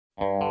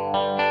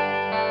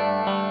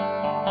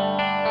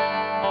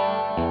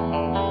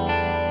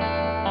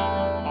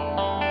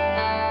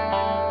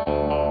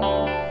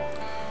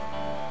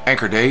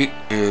Anchor date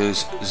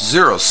is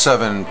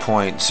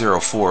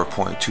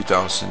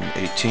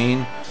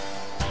 07.04.2018.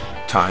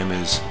 Time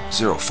is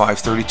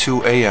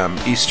 05:32 a.m.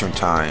 Eastern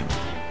Time.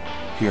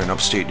 Here in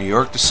upstate New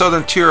York, the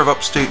southern tier of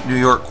upstate New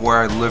York where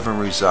I live and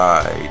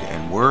reside.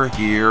 And we're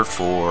here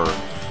for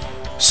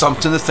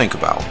Something to Think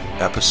About,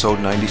 episode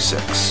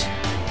 96.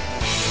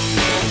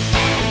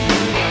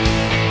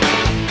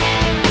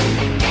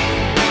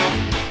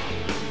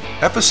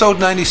 Episode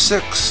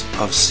 96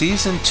 of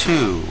Season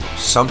 2,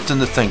 Something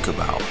to Think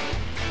About.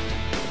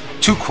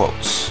 2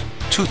 quotes,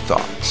 2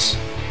 thoughts.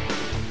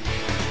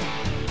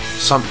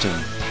 Something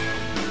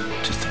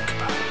to think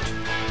about.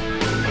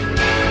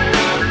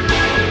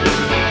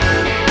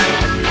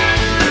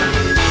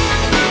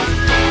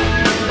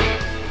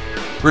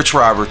 Rich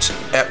Roberts,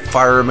 at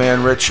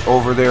Fireman Rich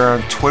over there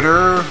on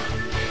Twitter,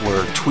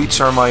 where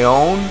tweets are my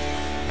own,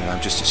 and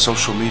I'm just a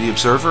social media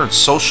observer and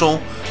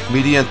social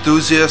media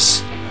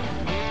enthusiast.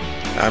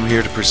 I'm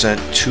here to present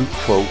 2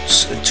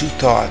 quotes and 2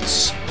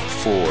 thoughts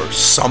for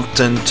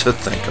something to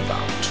think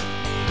about.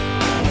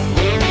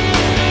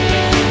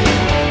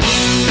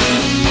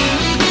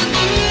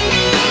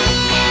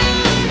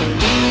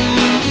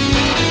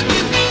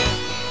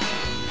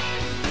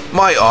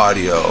 My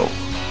audio,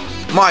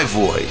 my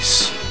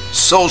voice,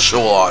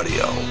 social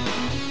audio,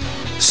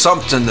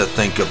 something to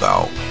think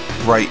about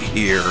right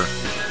here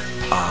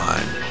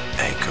on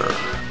Anchor.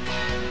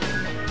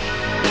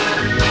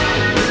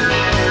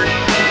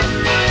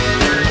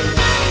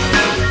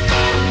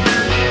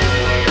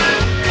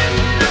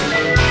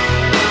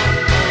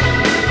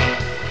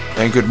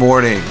 And good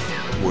morning.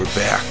 We're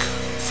back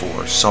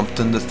for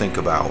Something to Think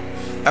About.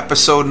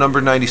 Episode number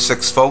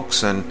 96,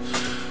 folks. And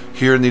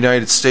here in the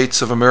United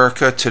States of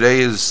America,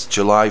 today is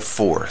July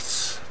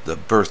 4th, the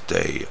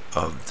birthday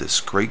of this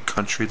great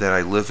country that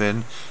I live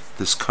in,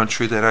 this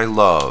country that I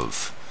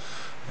love.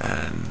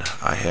 And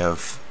I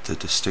have the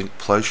distinct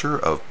pleasure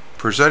of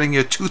presenting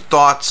you 2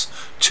 thoughts,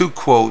 2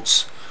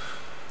 quotes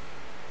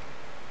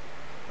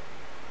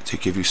to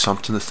give you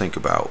something to think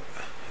about.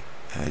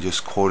 I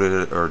just quoted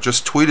it, or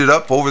just tweeted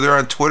up over there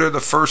on Twitter, the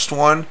first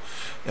one.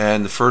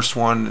 And the first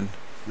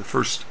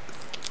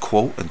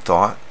quote and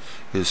thought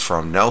is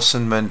from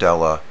Nelson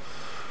Mandela,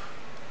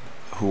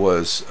 who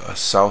was a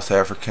South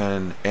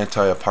African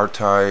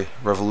anti-apartheid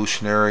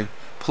revolutionary,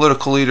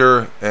 political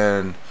leader,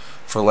 and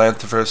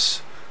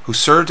philanthropist who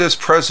served as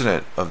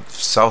president of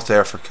South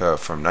Africa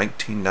from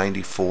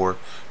 1994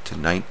 to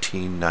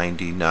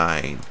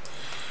 1999.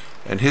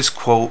 And his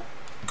quote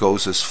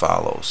goes as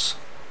follows.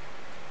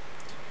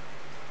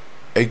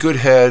 A good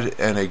head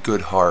and a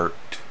good heart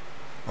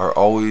are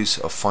always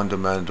a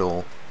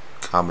fundamental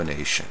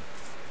combination.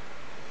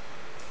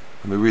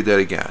 Let me read that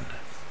again.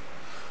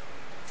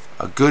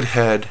 A good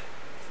head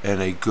and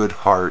a good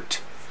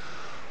heart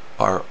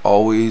are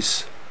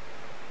always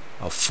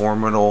a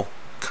formidable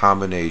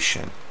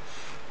combination.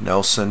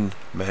 Nelson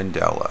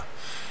Mandela.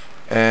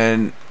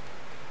 And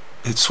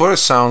it sort of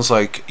sounds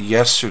like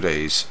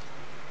yesterday's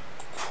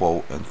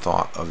quote and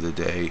thought of the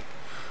day,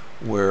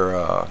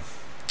 where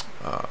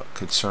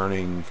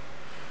concerning,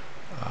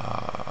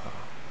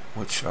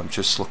 which I'm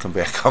just looking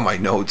back on my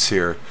notes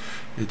here,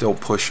 you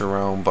don't push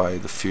around by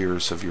the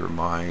fears of your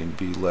mind,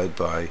 be led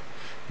by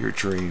your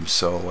dreams.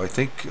 So I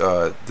think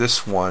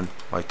this one,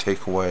 my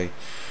takeaway,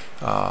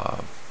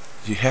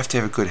 you have to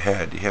have a good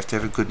head, you have to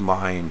have a good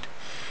mind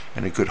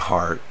and a good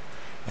heart,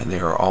 and they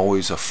are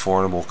always a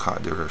formidable,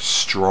 they're a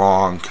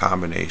strong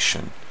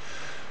combination.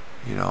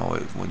 You know,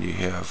 when you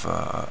have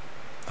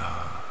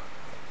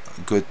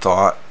good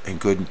thought and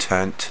good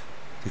intent,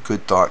 the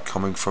good thought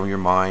coming from your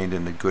mind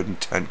and the good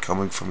intent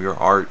coming from your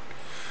heart,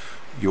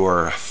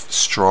 you're a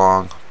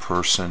strong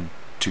person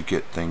to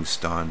get things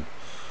done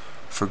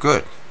for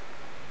good.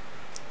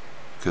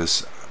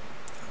 Because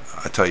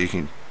I tell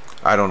you,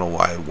 I don't know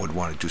why I would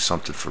want to do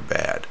something for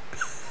bad.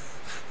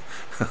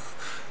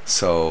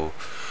 So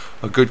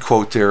a good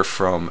quote there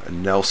from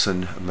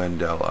Nelson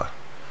Mandela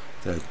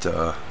that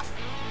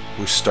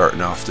we're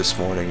starting off this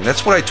morning. And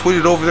that's what I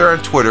tweeted over there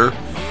on Twitter,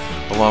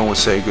 along with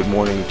saying good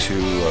morning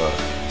to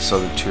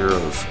southern tier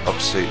of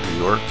upstate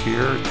New York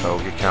here,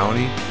 Cuyahoga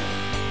County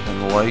and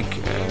the like,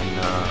 and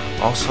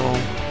also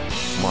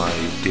my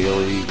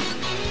daily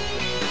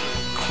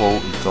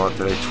quote and thought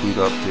that I tweet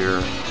up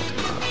there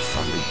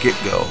from the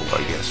get-go,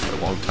 I guess, for a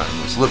long time,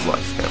 was live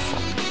life, have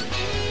fun,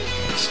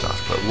 and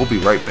stuff. But we'll be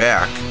right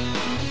back.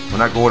 We're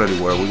not going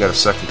anywhere. We got a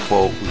second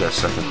quote, we got a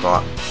second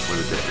thought for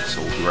the day,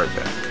 so we'll be right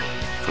back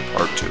for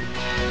part 2.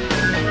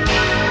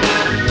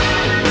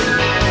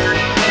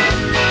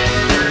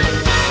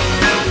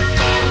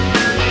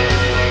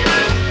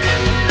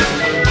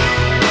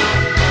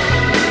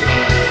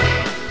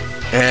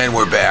 And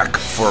we're back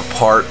for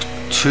part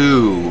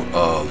 2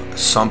 of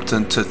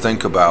Something to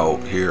Think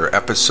About here,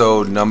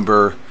 episode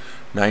number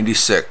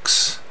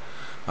 96.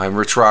 I'm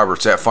Rich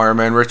Roberts, at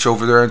Fireman Rich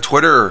over there on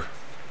Twitter.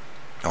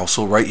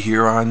 Also right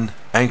here on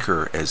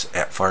Anchor as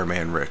at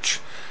Fireman Rich.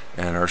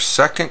 And our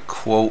second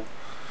quote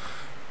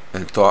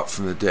and thought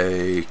from the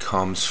day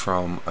comes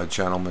from a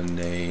gentleman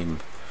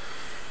named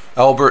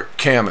Albert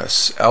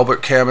Camus.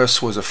 Albert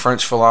Camus was a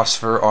French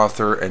philosopher,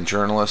 author, and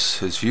journalist.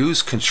 His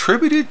views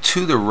contributed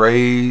to the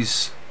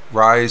rise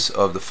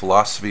of the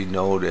philosophy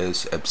known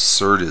as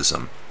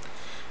absurdism.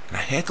 And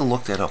I had to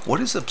look that up.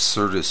 What is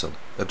absurdism?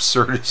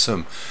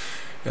 Absurdism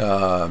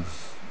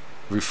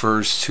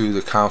refers to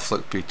the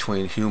conflict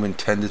between human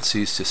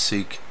tendencies to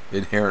seek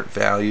inherent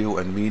value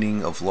and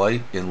meaning of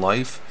life in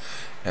life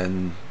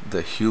and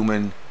the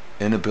human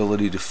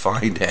inability to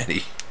find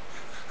any.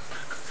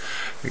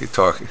 You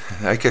talk.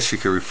 I guess you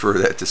could refer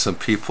that to some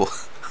people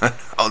on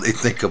how they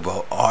think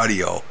about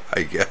audio.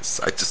 I guess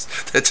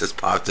that just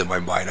popped in my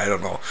mind. I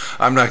don't know.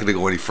 I'm not going to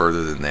go any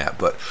further than that.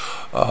 But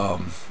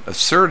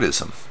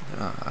absurdism.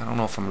 I don't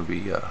know if I'm going to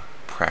be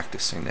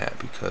practicing that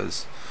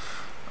because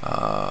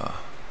I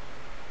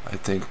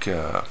think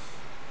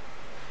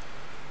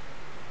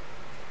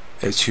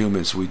as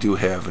humans we do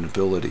have an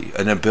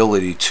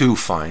ability to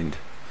find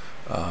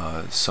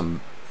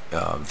some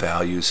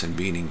values and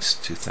meanings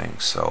to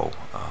things. So.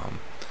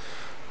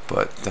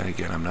 But then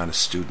again, I'm not a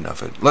student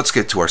of it. Let's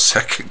get to our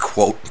second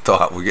quote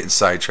thought. We're getting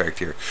sidetracked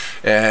here.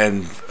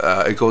 And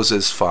it goes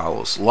as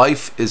follows.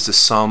 Life is the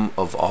sum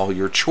of all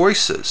your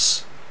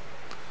choices.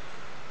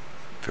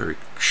 Very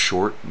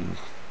short and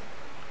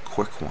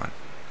quick one.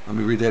 Let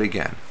me read that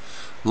again.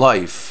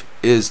 Life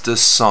is the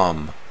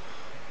sum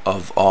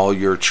of all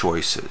your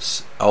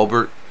choices.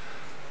 Albert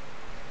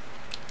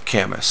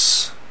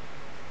Camus,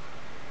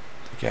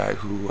 the guy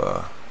who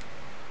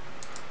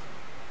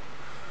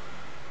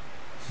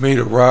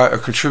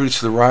contributed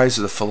to the rise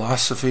of the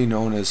philosophy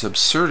known as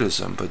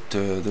absurdism. But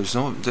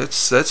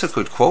that's a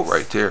good quote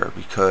right there,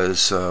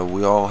 because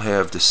we all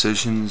have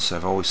decisions.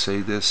 I've always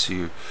said this: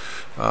 you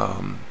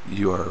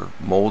are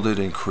molded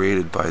and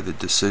created by the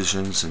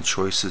decisions and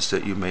choices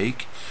that you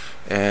make,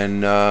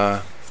 and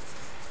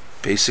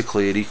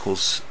basically it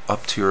equals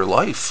up to your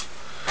life,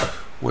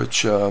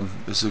 which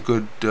is a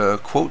good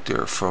quote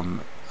there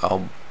from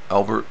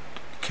Albert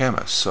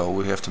Camus. So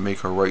we have to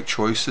make our right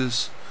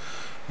choices.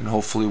 And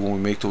hopefully when we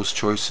make those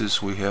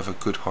choices, we have a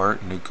good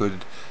heart and a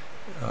good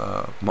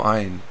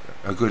mind,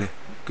 a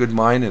good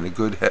mind and a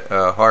good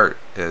heart,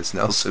 as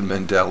Nelson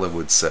Mandela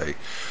would say.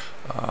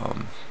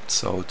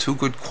 So two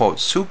good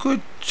quotes, two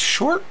good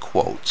short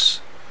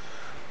quotes.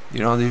 You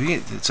know,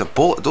 it's a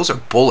bullet. Those are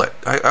bullet.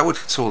 I would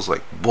consider those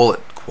like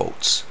bullet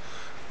quotes,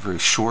 very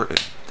short,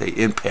 and they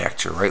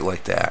impact you right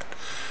like that.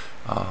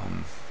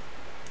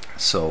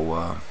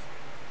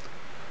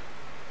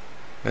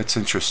 That's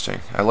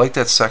interesting. I like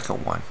that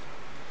second one.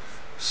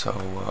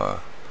 So,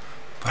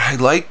 but I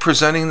like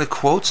presenting the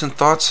quotes and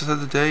thoughts of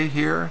the day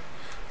here.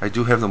 I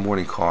do have the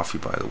morning coffee,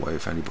 by the way,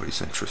 if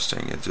anybody's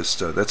interested. It just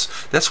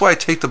that's why I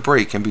take the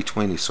break in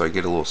between these, so I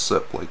get a little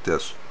sip like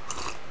this.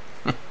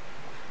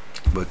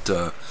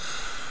 But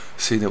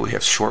seeing that we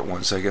have short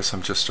ones, I guess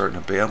I'm just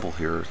starting to babble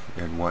here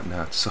and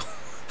whatnot. So,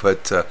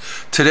 but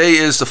today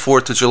is the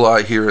 4th of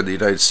July here in the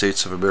United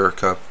States of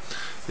America.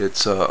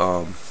 It's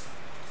a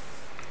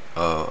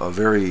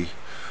very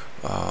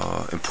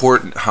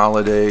important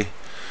holiday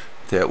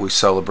that we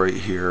celebrate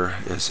here,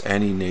 as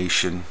any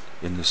nation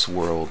in this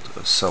world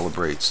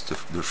celebrates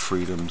their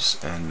freedoms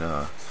and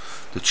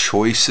the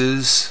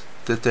choices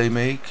that they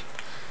make.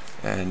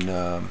 And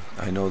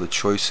I know the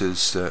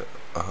choices that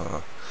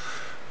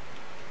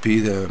be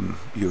them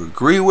you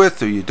agree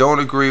with or you don't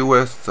agree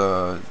with.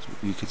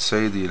 You could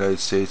say the United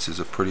States is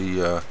a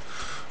pretty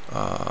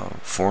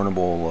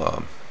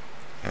formidable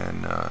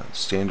and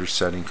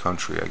standard-setting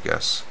country, I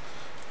guess.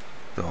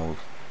 Though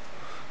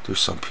there's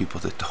some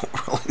people that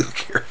don't really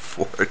care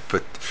for it,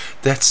 but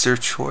that's their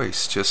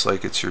choice, just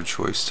like it's your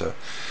choice to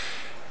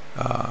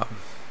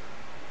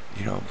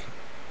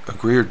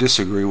agree or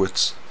disagree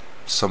with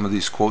some of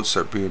these quotes that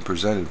are being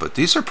presented. But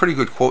these are pretty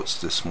good quotes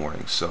this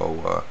morning.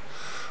 So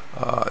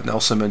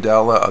Nelson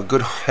Mandela, a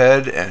good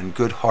head and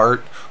good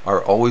heart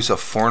are always a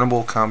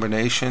formidable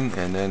combination.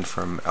 And then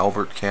from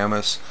Albert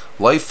Camus,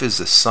 life is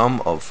the sum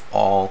of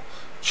all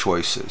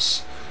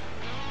choices.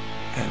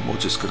 And we're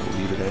just going to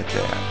leave it at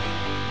that.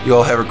 You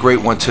all have a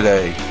great one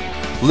today.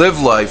 Live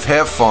life,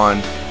 have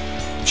fun.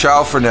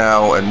 Ciao for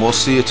now, and we'll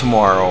see you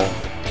tomorrow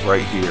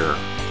right here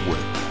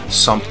with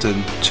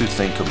something to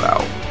think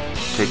about.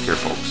 Take care,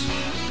 folks.